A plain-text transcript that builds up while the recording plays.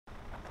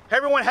Hey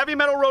everyone, Heavy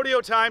Metal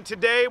Rodeo time.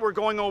 Today we're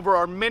going over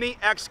our Mini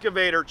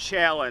Excavator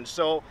Challenge.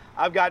 So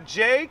I've got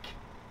Jake,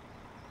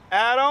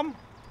 Adam,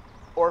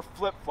 or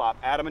flip-flop.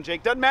 Adam and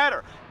Jake, doesn't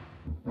matter.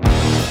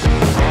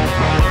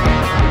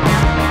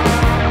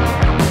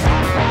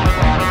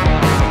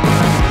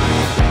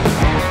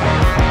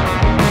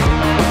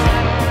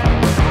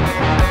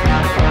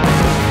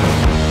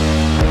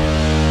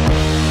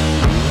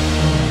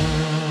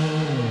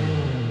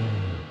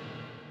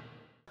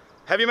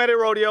 Heavy Metal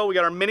Rodeo, we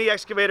got our Mini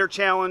Excavator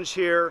Challenge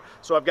here.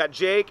 So I've got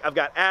Jake, I've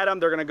got Adam,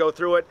 they're gonna go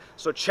through it.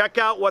 So check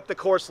out what the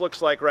course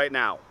looks like right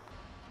now.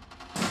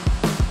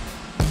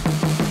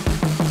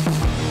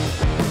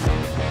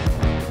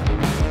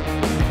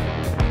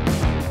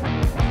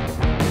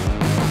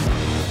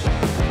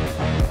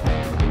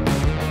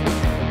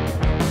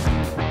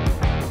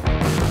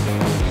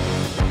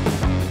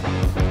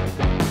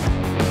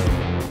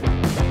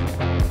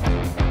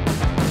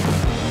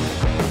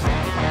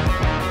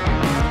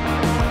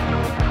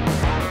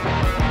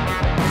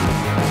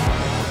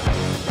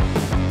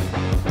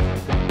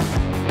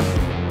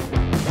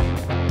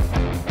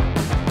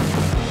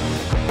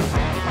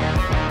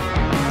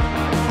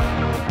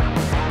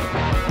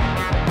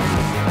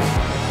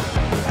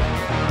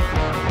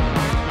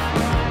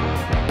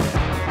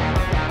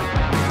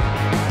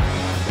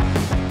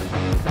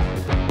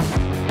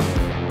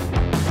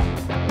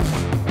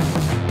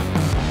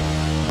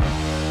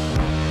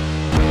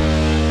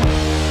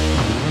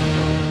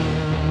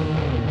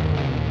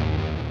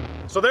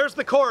 So there's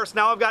the course.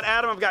 Now I've got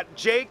Adam, I've got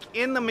Jake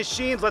in the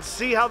machines. Let's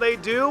see how they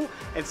do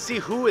and see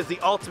who is the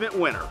ultimate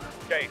winner.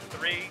 Okay,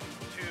 3,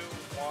 2,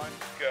 1,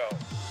 go.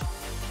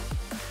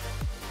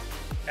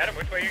 Adam,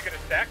 which way are you gonna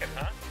stack it,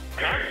 huh?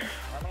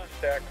 I'm gonna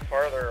stack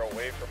farther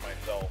away from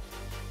myself.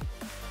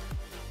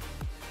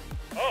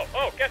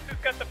 Oh, guess who's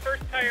got the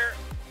first tire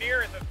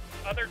near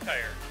the other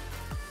tire?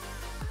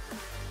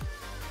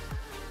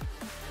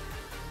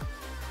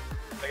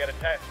 So I gotta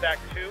stack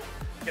 2,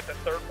 get the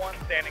third one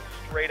standing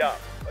straight up.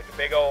 Like a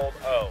big old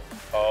O.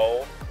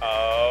 Oh.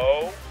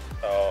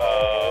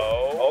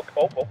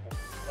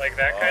 Like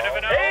that kind of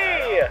an O?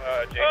 Hey!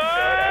 James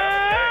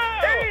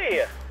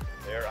Hey!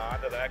 They're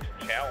on to the next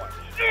challenge.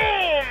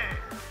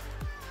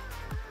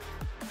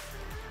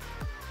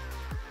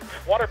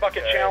 Water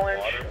bucket challenge.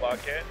 Water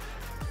bucket.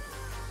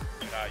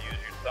 Do not use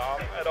your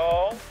thumb at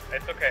all.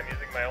 It's okay, I'm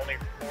using my only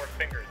 4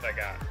 fingers I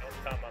got. No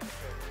thumb on the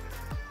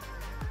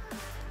food.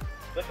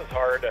 This is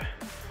hard.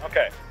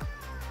 Okay.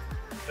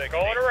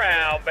 Going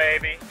around,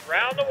 baby.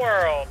 Around the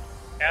world.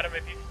 Adam,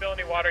 if you spill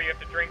any water, you have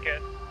to drink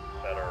it.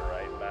 Set her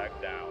right back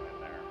down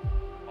in there.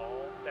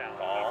 Calm down.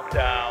 Calm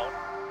down.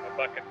 The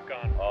bucket's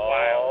gone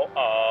wild.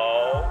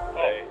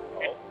 Okay.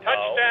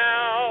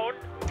 Touchdown.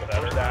 Set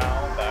her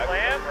down. Back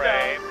in the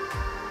frame.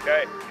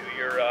 Okay, do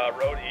your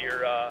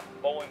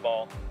bowling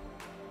ball.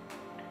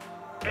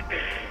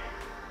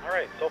 All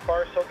right, so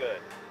far so good.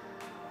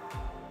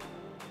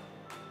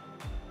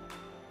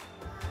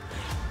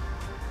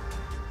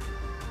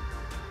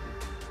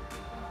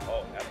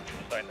 Oh, Adam's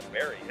starting to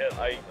bury his.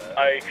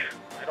 I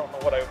don't know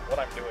what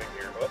I'm doing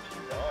here. Whoops.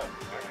 Oh,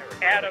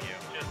 Adam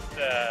just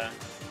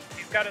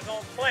he's got his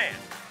own plan.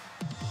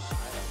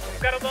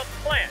 He's got his own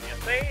plan, you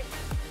see?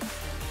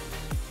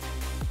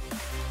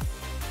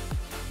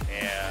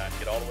 And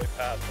get all the way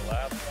past the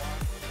last one.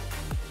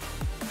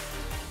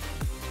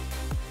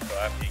 So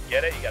after you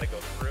get it, you got to go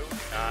through. Do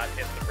not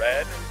hit the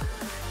red.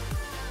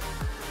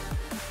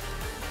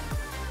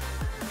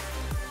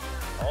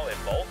 Oh, they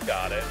both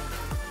got it.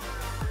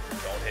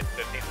 Don't hit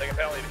 15-second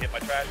penalty to hit my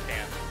trash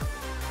can.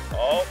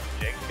 Oh,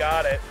 Jake's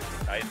got it.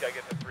 Now he's got to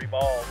get the 3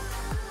 balls.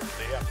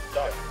 See, I'm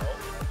stuck. Oh,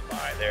 that's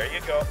fine. There you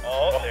go.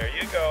 Oh, there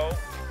you go.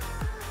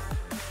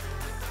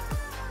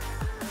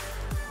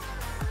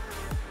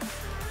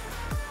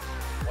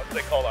 What's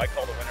they call? I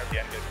call the winner at the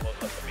end. Get close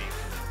up to me.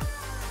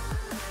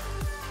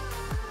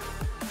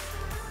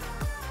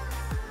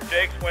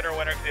 Jake's winner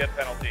because he had a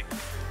penalty.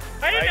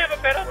 I didn't have a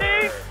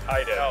penalty.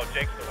 I did. No,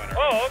 Jake's the winner.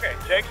 Oh, okay.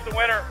 Jake's the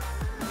winner.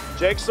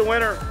 Jake's the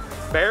winner.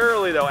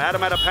 Barely though,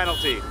 Adam had a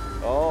penalty.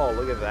 Oh,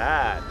 look at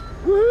that.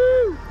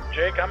 Woo!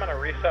 Jake, I'm gonna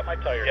reset my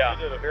tires. Yeah.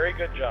 You did a very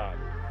good job.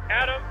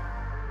 Adam,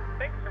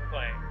 thanks for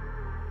playing.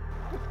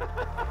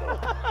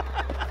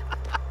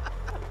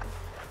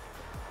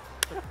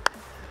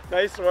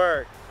 Nice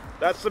work.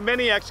 That's the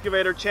Mini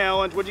Excavator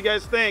Challenge. What'd you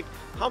guys think?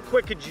 How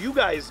quick could you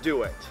guys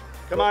do it?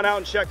 Come on out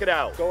and check it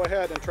out. Go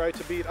ahead and try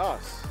to beat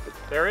us.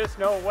 There is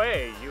no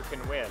way you can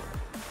win.